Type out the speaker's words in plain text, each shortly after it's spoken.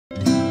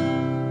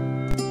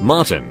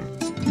Marten.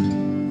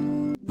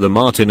 The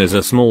marten is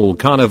a small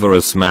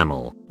carnivorous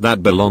mammal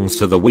that belongs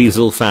to the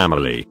weasel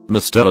family,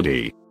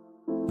 Mustelidae.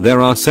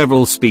 There are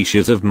several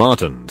species of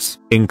martens,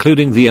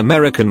 including the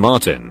American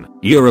marten,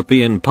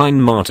 European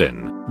pine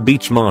marten,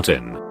 beech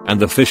marten, and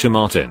the fisher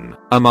marten,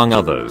 among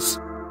others.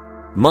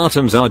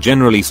 Martens are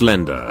generally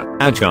slender,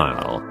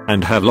 agile,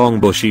 and have long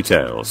bushy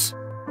tails.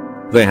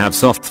 They have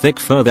soft thick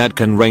fur that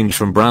can range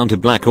from brown to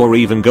black or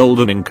even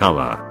golden in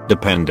color,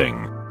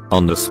 depending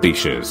on the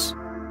species.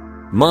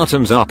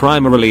 Martens are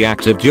primarily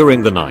active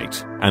during the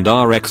night and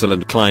are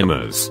excellent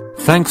climbers,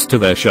 thanks to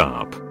their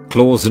sharp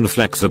claws and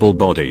flexible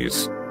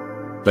bodies.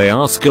 They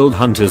are skilled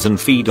hunters and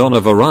feed on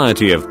a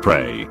variety of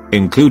prey,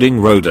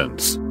 including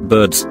rodents,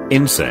 birds,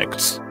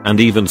 insects, and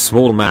even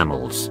small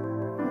mammals.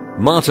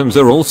 Martens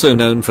are also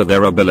known for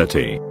their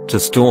ability to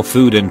store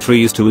food in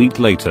trees to eat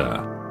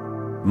later.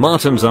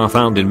 Martens are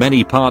found in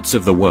many parts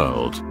of the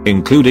world,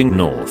 including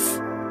North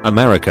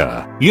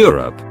America,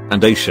 Europe,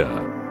 and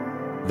Asia.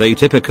 They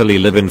typically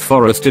live in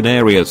forested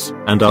areas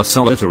and are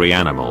solitary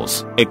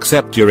animals,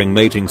 except during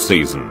mating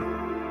season.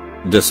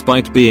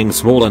 Despite being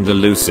small and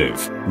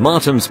elusive,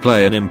 martens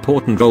play an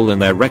important role in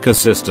their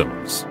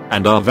ecosystems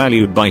and are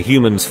valued by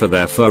humans for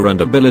their fur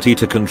and ability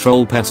to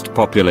control pest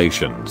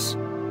populations.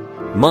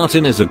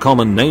 Marten is a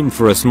common name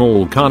for a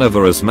small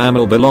carnivorous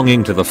mammal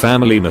belonging to the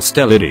family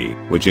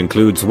Mustelidae, which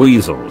includes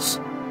weasels,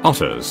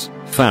 otters,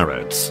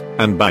 ferrets,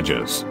 and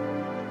badgers.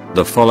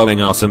 The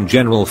following are some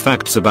general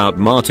facts about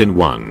marten.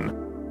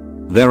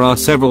 1. There are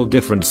several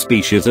different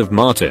species of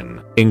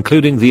marten,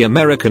 including the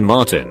American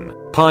marten,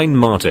 pine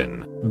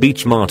marten,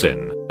 beech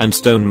marten, and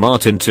stone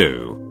marten.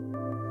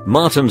 2.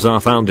 Martens are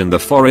found in the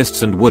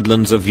forests and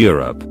woodlands of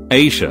Europe,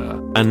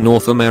 Asia, and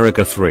North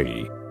America.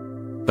 3.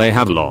 They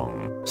have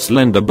long,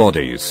 slender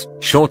bodies,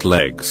 short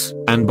legs,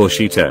 and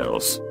bushy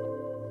tails.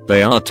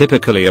 They are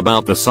typically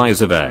about the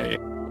size of a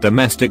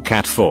domestic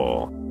cat.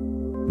 4.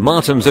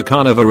 Martens are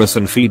carnivorous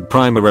and feed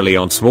primarily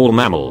on small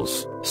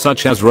mammals,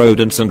 such as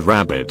rodents and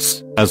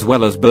rabbits, as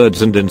well as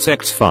birds and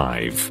insects.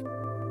 5.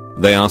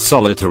 They are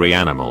solitary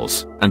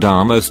animals and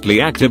are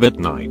mostly active at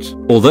night,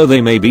 although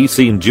they may be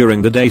seen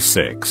during the day.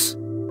 6.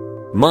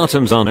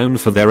 Martens are known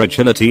for their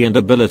agility and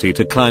ability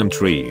to climb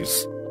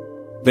trees.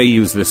 They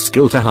use this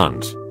skill to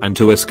hunt and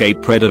to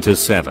escape predators.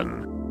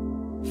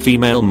 7.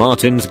 Female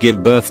martens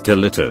give birth to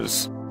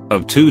litters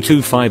of 2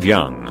 to 5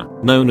 young,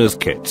 known as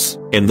kits,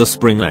 in the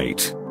spring.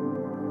 8.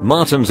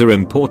 Martens are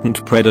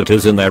important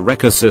predators in their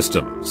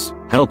ecosystems,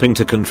 helping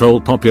to control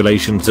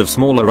populations of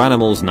smaller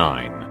animals.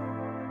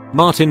 9.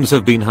 Martens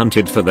have been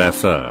hunted for their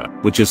fur,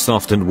 which is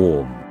soft and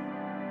warm.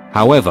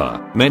 However,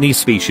 many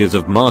species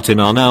of marten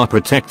are now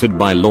protected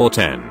by law.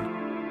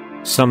 10.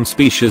 Some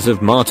species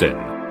of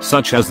marten,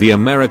 such as the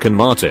American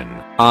marten,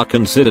 are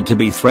considered to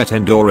be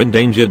threatened or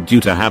endangered due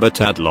to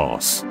habitat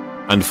loss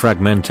and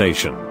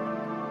fragmentation.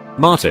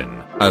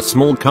 Marten, a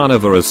small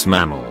carnivorous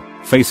mammal,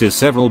 faces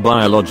several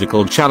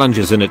biological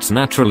challenges in its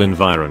natural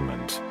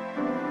environment.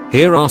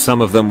 Here are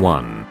some of them.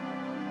 1.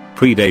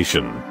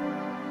 Predation.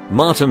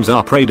 Martens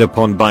are preyed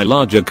upon by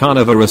larger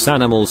carnivorous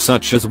animals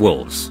such as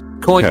wolves,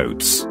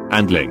 coyotes,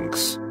 and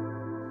lynx.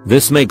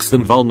 This makes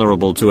them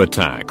vulnerable to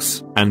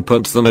attacks and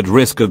puts them at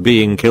risk of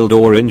being killed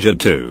or injured.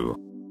 2.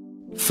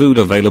 Food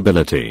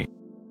availability.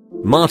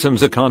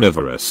 Martens are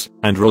carnivorous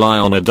and rely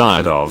on a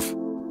diet of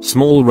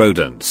small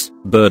rodents,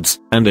 birds,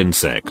 and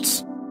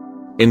insects.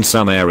 In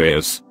some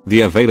areas,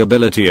 the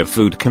availability of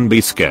food can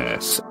be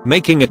scarce,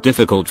 making it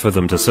difficult for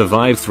them to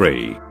survive.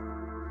 3.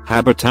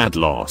 Habitat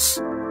loss.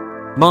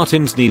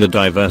 Martens need a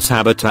diverse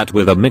habitat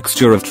with a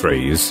mixture of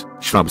trees,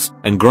 shrubs,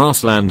 and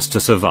grasslands to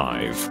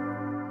survive.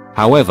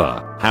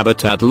 However,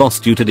 habitat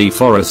loss due to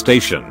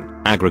deforestation,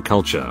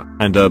 agriculture,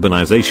 and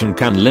urbanization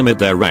can limit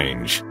their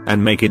range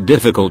and make it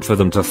difficult for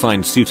them to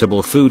find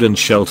suitable food and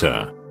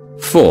shelter.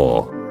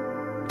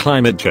 4.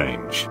 Climate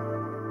change.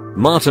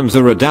 Martens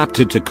are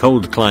adapted to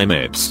cold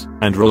climates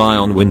and rely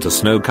on winter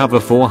snow cover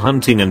for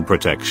hunting and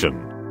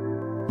protection.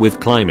 With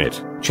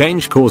climate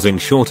change causing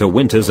shorter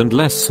winters and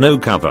less snow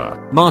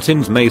cover,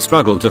 martens may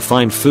struggle to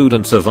find food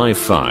and survive.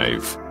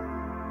 5.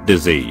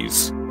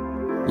 Disease.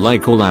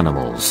 Like all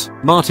animals,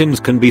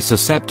 martens can be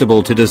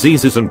susceptible to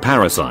diseases and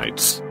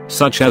parasites,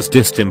 such as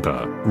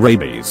distemper,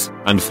 rabies,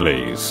 and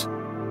fleas.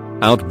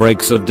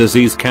 Outbreaks of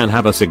disease can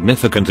have a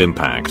significant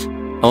impact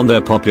on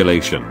their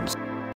populations,